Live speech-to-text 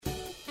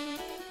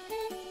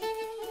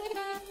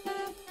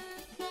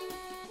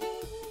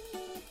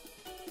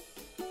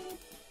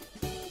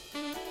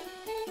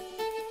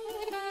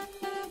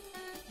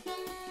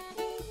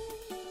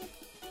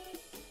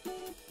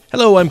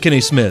Hello, I'm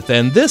Kenny Smith,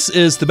 and this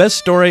is The Best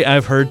Story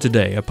I've Heard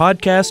Today, a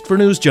podcast for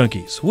news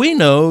junkies. We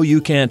know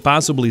you can't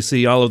possibly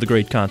see all of the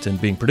great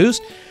content being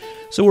produced,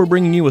 so we're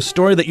bringing you a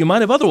story that you might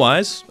have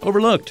otherwise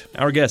overlooked.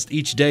 Our guests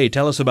each day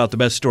tell us about the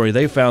best story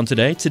they found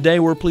today. Today,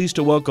 we're pleased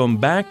to welcome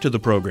back to the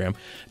program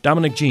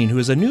Dominick Jean, who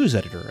is a news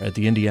editor at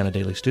the Indiana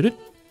Daily Student.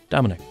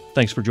 Dominick,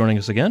 thanks for joining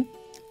us again.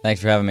 Thanks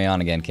for having me on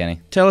again,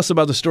 Kenny. Tell us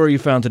about the story you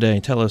found today.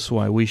 Tell us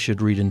why we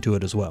should read into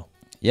it as well.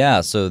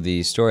 Yeah, so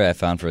the story I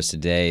found for us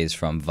today is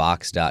from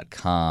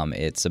Vox.com.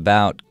 It's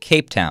about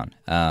Cape Town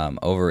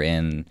over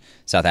in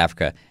South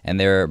Africa, and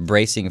they're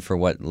bracing for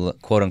what,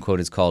 quote-unquote,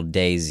 is called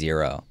Day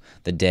Zero,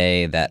 the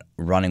day that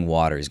running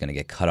water is going to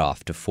get cut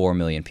off to 4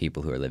 million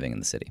people who are living in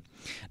the city.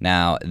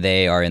 Now,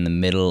 they are in the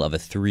middle of a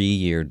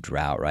 3-year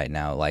drought right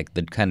now, like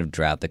the kind of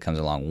drought that comes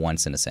along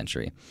once in a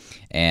century.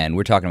 And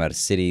we're talking about a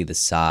city the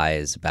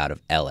size about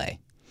of L.A.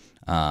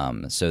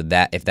 So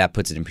that if that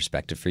puts it in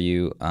perspective for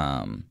you,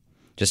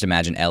 just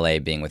imagine L.A.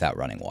 being without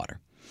running water.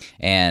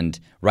 And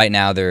right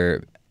now,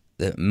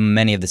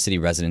 many of the city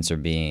residents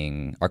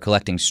are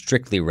collecting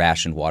strictly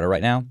rationed water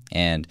right now.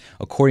 And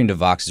according to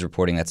Vox's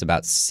reporting, that's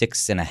about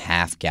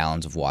 6.5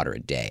 gallons of water a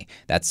day.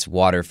 That's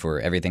water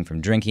for everything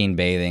from drinking,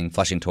 bathing,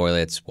 flushing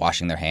toilets,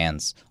 washing their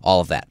hands,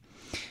 all of that.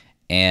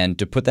 And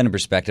to put that in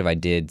perspective, I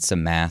did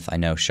some math. I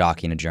know,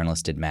 shocking, a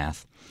journalist did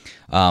math.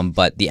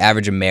 But the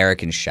average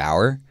American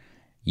shower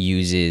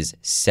uses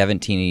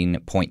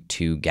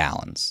 17.2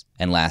 gallons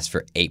and lasts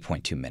for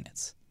 8.2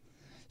 minutes.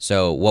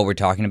 So what we're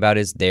talking about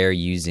is they're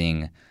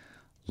using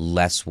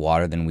less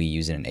water than we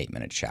use in an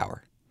 8-minute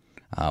shower,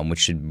 which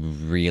should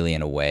really,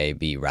 in a way,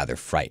 be rather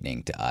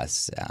frightening to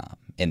us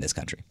in this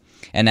country.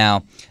 And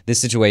now, this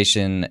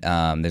situation,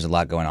 there's a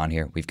lot going on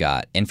here. We've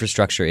got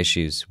infrastructure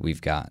issues. We've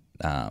got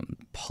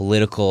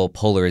political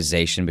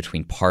polarization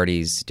between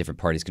parties, different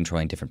parties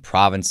controlling different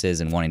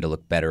provinces and wanting to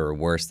look better or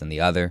worse than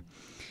the other.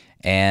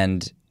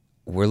 And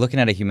we're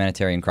looking at a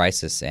humanitarian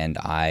crisis, and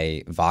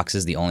Vox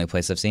is the only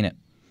place I've seen it.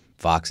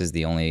 Vox is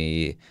the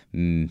only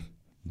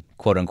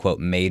quote-unquote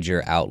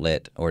major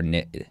outlet,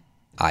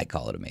 I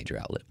call it a major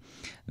outlet,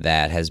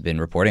 that has been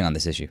reporting on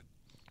this issue.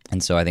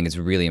 And so I think it's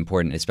really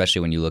important,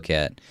 especially when you look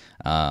at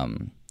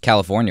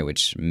California,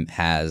 which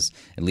has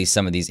at least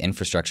some of these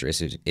infrastructure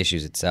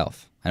issues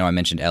itself. I know I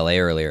mentioned L.A.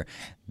 earlier.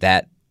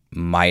 That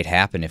might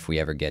happen if we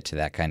ever get to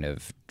that kind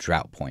of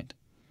drought point.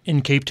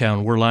 In Cape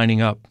Town, we're lining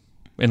up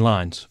in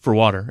lines for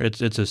water. It's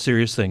a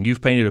serious thing.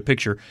 You've painted a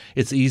picture.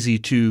 It's easy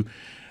to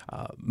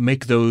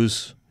make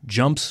those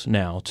jumps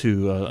now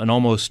to an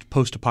almost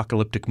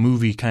post-apocalyptic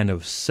movie kind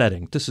of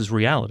setting. This is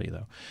reality,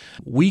 though.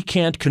 We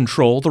can't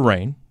control the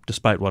rain,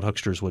 despite what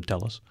hucksters would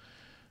tell us.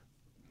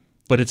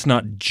 But it's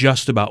not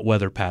just about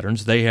weather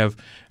patterns. They have,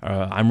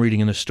 I'm reading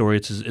in this story,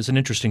 it's an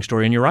interesting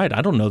story, and you're right,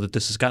 I don't know that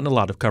this has gotten a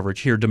lot of coverage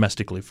here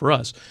domestically for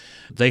us.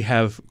 They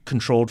have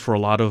controlled for a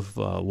lot of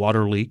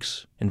water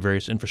leaks and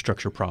various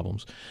infrastructure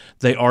problems.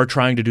 They are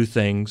trying to do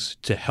things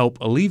to help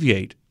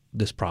alleviate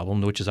this problem,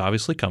 which is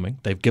obviously coming.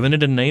 They've given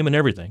it a name and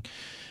everything.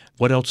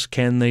 What else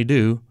can they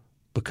do?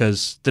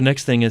 Because the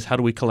next thing is, how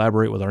do we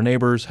collaborate with our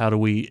neighbors? How do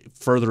we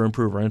further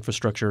improve our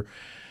infrastructure?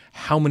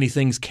 How many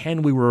things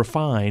can we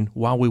refine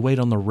while we wait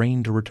on the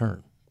rain to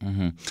return?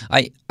 Mm-hmm.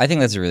 I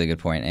think that's a really good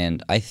point.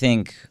 And I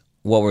think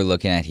what we're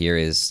looking at here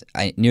is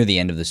near the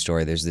end of the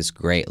story, there's this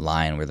great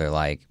line where they're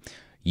like,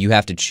 you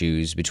have to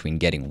choose between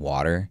getting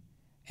water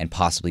and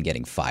possibly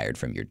getting fired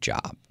from your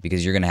job,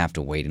 because you're going to have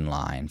to wait in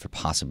line for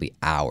possibly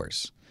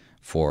hours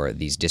for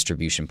these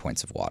distribution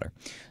points of water.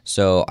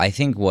 So I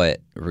think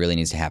what really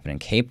needs to happen in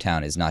Cape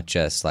Town is not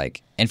just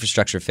like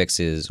infrastructure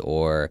fixes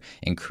or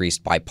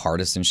increased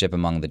bipartisanship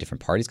among the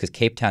different parties, because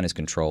Cape Town is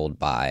controlled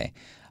by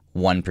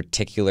one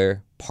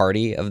particular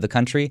party of the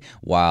country,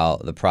 while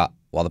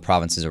the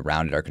provinces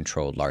around it are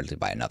controlled largely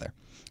by another.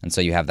 And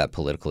so you have that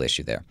political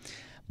issue there.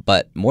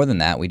 But more than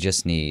that,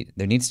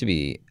 there needs to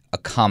be a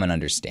common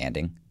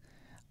understanding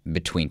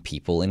between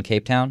people in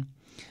Cape Town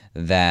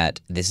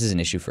that this is an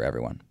issue for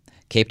everyone.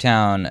 Cape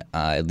Town,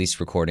 at least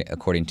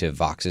according to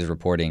Vox's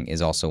reporting, is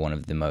also one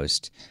of the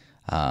most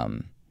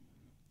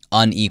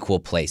unequal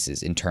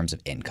places in terms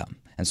of income.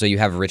 And so you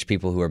have rich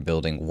people who are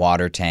building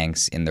water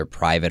tanks in their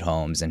private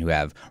homes and who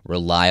have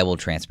reliable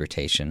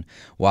transportation,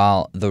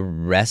 while the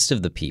rest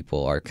of the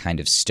people are kind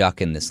of stuck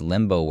in this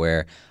limbo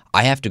where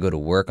I have to go to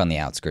work on the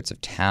outskirts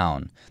of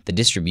town. The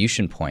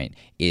distribution point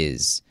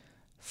is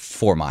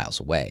 4 miles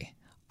away.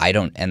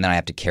 And then I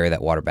have to carry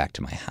that water back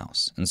to my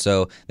house. And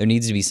so there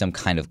needs to be some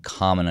kind of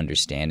common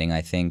understanding,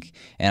 I think.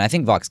 And I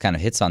think Vox kind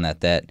of hits on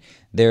that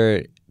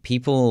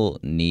people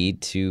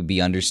need to be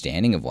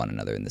understanding of one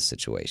another in this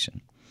situation.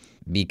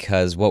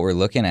 Because what we're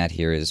looking at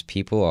here is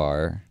people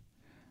are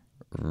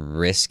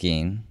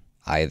risking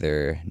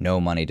either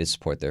no money to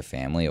support their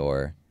family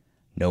or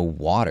no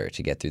water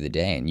to get through the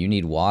day. And you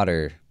need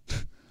water.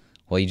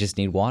 Well, you just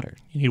need water.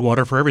 You need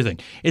water for everything.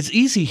 It's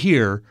easy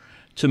here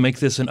to make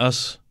this an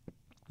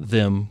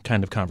us-them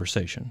kind of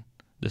conversation.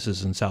 This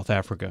is in South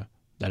Africa.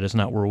 That is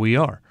not where we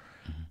are.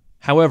 Mm-hmm.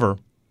 However,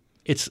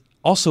 it's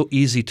also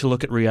easy to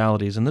look at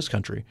realities in this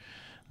country.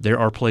 There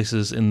are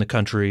places in the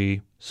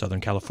country,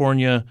 Southern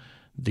California,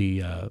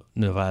 the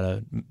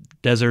Nevada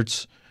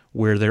deserts,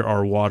 where there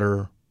are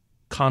water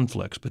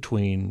conflicts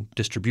between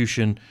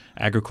distribution,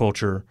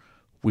 agriculture.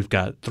 We've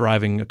got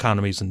thriving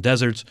economies in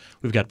deserts.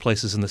 We've got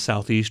places in the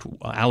southeast.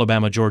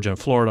 Alabama, Georgia, and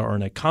Florida are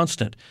in a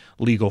constant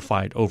legal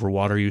fight over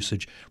water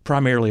usage,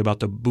 primarily about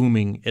the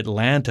booming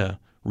Atlanta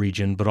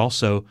region, but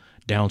also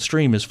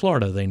downstream is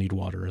Florida. They need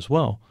water as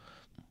well.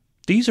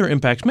 These are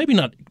impacts maybe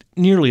not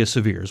nearly as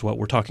severe as what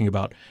we're talking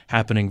about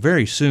happening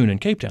very soon in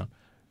Cape Town.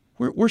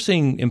 We're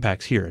seeing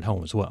impacts here at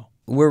home as well.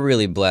 We're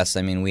really blessed.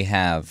 I mean, we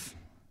have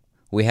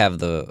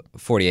the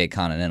 48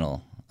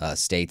 continental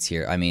states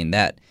here. I mean,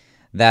 that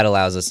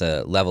allows us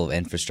a level of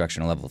infrastructure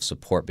and a level of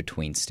support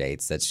between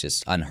states that's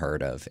just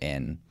unheard of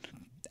in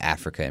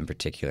Africa in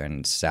particular,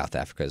 and South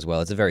Africa as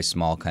well. It's a very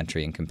small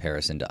country in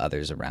comparison to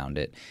others around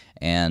it,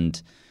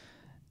 and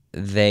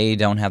they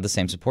don't have the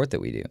same support that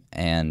we do.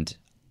 And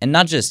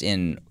not just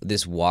in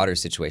this water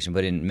situation,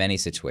 but in many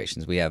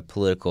situations. We have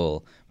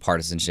political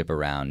partisanship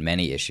around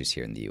many issues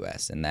here in the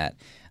U.S., and that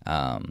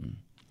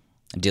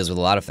deals with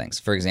a lot of things.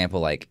 For example,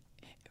 like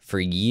for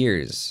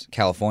years,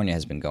 California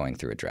has been going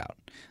through a drought.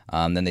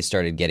 Then they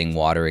started getting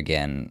water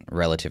again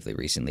relatively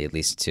recently, at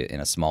least in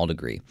a small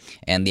degree.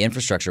 And the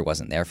infrastructure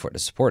wasn't there for it to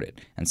support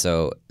it. And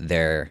so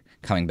they're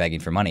coming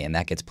begging for money, and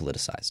that gets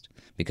politicized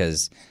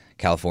because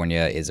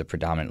California is a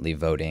predominantly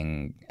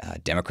voting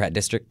Democrat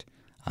district.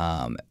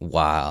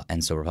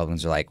 And so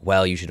Republicans are like,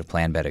 well, you should have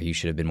planned better. You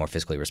should have been more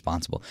fiscally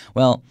responsible.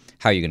 Well,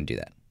 how are you going to do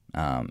that?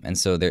 And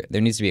so there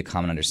needs to be a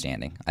common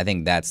understanding. I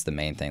think that's the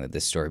main thing that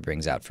this story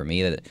brings out for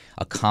me, that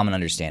a common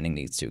understanding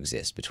needs to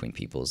exist between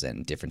peoples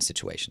in different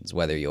situations,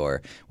 whether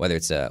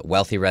it's a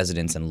wealthy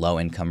residents and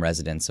low-income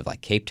residents of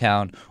like Cape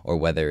Town, or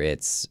whether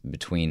it's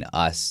between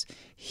us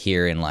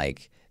here in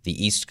like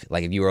the East,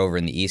 like if you were over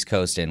in the East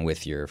Coast and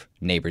with your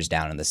neighbors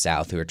down in the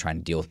South who are trying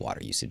to deal with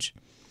water usage.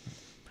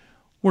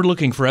 We're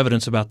looking for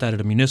evidence about that at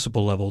a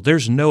municipal level.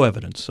 There's no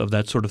evidence of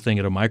that sort of thing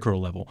at a micro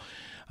level.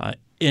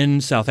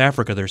 In South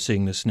Africa, they're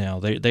seeing this now.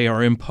 They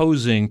are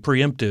imposing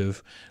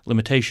preemptive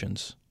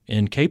limitations.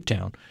 In Cape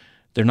Town,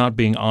 they're not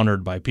being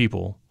honored by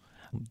people.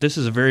 This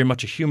is very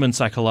much a human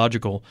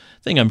psychological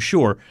thing, I'm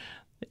sure.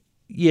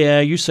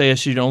 Yeah, you say I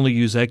should only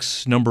use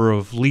X number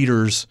of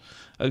liters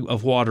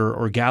of water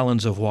or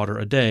gallons of water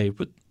a day,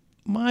 but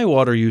my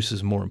water use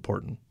is more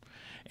important.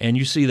 And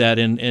you see that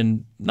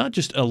in not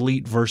just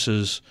elite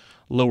versus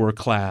lower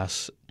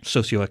class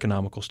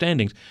socioeconomical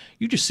standings.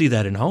 You just see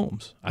that in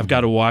homes. I've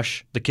got to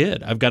wash the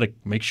kid. I've got to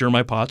make sure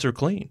my pots are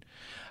clean.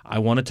 I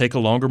want to take a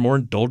longer, more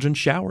indulgent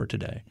shower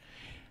today.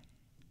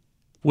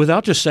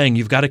 Without just saying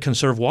you've got to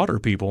conserve water,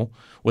 people,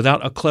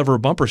 without a clever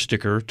bumper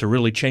sticker to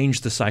really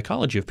change the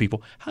psychology of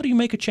people, how do you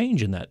make a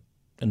change in that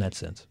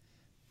sense?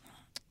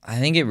 I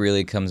think it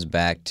really comes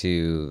back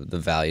to the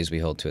values we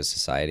hold to as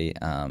society,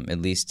 at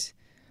least.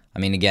 I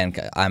mean, again,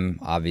 I'm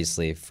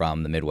obviously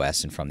from the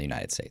Midwest and from the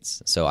United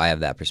States, so I have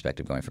that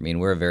perspective going for me.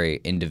 And we're a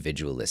very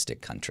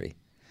individualistic country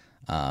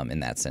in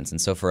that sense. And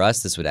so for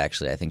us, this would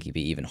actually, I think,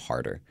 be even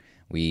harder.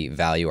 We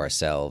value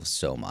ourselves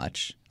so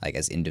much, like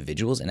as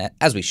individuals, and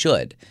as we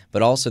should.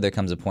 But also there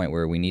comes a point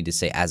where we need to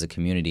say, as a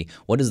community,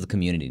 what does the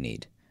community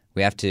need?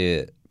 We have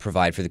to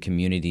provide for the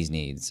community's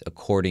needs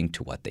according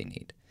to what they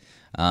need.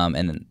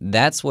 And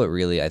that's what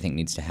really I think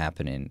needs to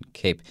happen in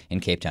Cape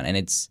Town. And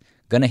it's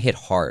going to hit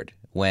hard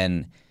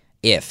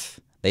if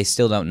they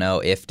still don't know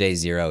if day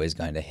zero is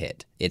going to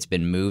hit. It's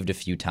been moved a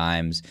few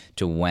times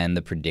to when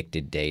the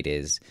predicted date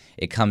is.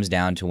 It comes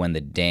down to when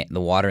the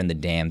water in the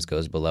dams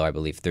goes below, I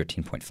believe,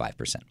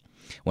 13.5%.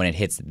 When it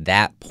hits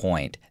that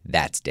point,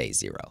 that's day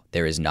zero.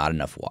 There is not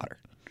enough water.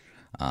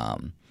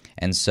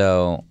 And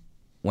so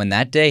when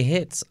that day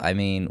hits, I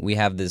mean, we're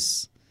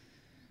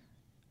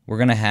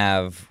going to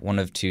have one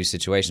of two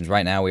situations.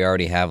 Right now, we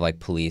already have like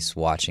police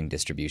watching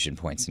distribution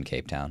points in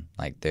Cape Town.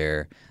 Like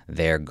they're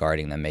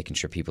guarding them, making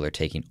sure people are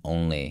taking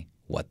only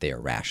what they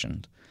are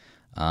rationed.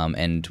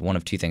 And one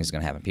of two things is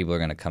going to happen. People are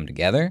going to come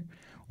together,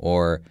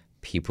 or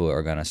people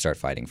are going to start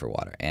fighting for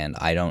water. And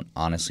I don't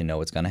honestly know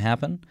what's going to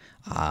happen.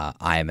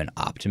 I am an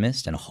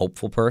optimist and a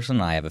hopeful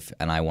person.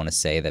 And I want to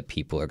say that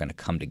people are going to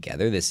come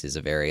together. This is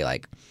a very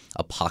like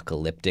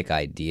apocalyptic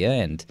idea,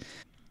 and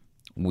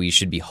we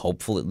should be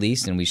hopeful at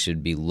least, and we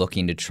should be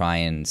looking to try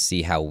and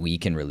see how we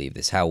can relieve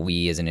this, how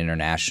we as an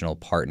international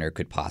partner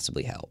could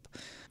possibly help.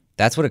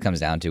 That's what it comes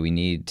down to. We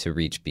need to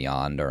reach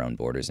beyond our own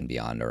borders and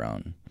beyond our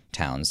own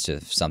towns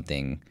to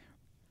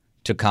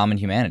common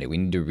humanity. We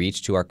need to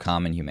reach to our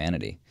common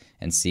humanity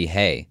and see,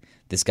 hey,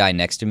 this guy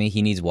next to me,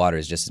 he needs water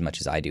just as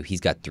much as I do.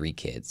 He's got 3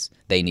 kids.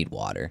 They need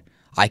water.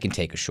 I can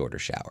take a shorter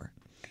shower.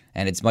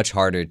 And it's much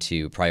harder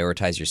to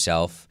prioritize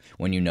yourself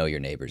when you know your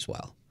neighbors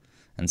well.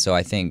 And so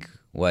I think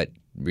what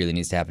really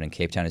needs to happen in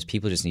Cape Town is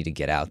people just need to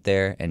get out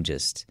there and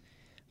just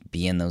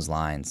be in those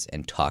lines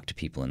and talk to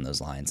people in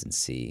those lines and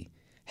see,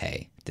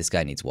 hey, this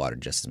guy needs water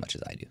just as much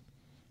as I do.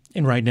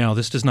 And right now,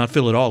 this does not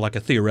feel at all like a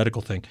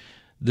theoretical thing.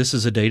 This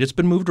is a date. It's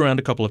been moved around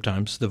a couple of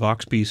times. The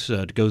Vox piece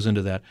goes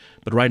into that.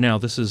 But right now,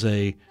 this is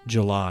a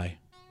July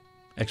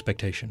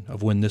expectation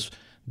of when this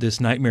this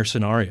nightmare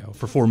scenario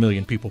for 4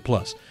 million people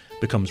plus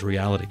becomes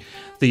reality.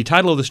 The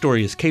title of the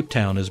story is Cape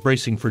Town is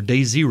bracing for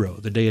day zero,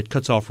 the day it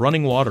cuts off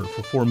running water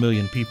for 4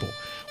 million people.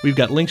 We've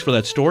got links for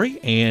that story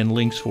and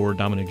links for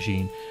Dominick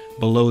Jean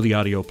below the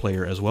audio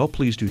player as well.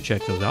 Please do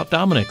check those out.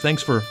 Dominick,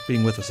 thanks for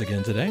being with us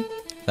again today.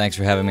 Thanks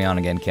for having me on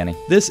again, Kenny.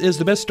 This is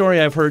the best story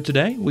I've heard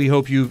today. We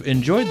hope you've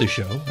enjoyed the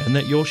show and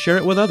that you'll share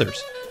it with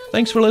others.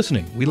 Thanks for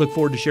listening. We look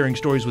forward to sharing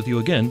stories with you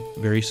again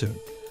very soon.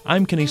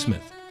 I'm Kenny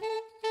Smith.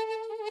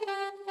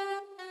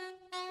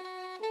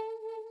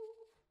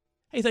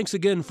 Hey, thanks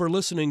again for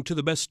listening to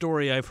the best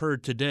story I've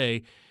heard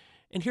today.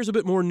 And here's a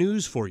bit more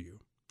news for you.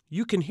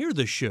 You can hear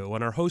this show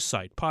on our host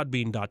site,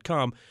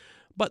 podbean.com,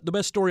 but the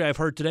best story I've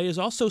heard today is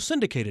also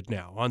syndicated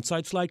now on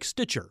sites like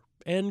Stitcher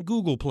and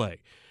Google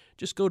Play.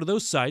 Just go to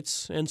those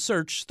sites and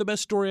search the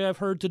best story I've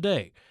heard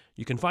today.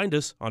 You can find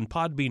us on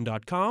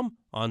podbean.com,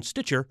 on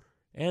Stitcher,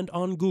 and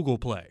on Google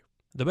Play.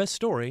 The best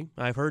story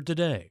I've heard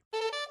today.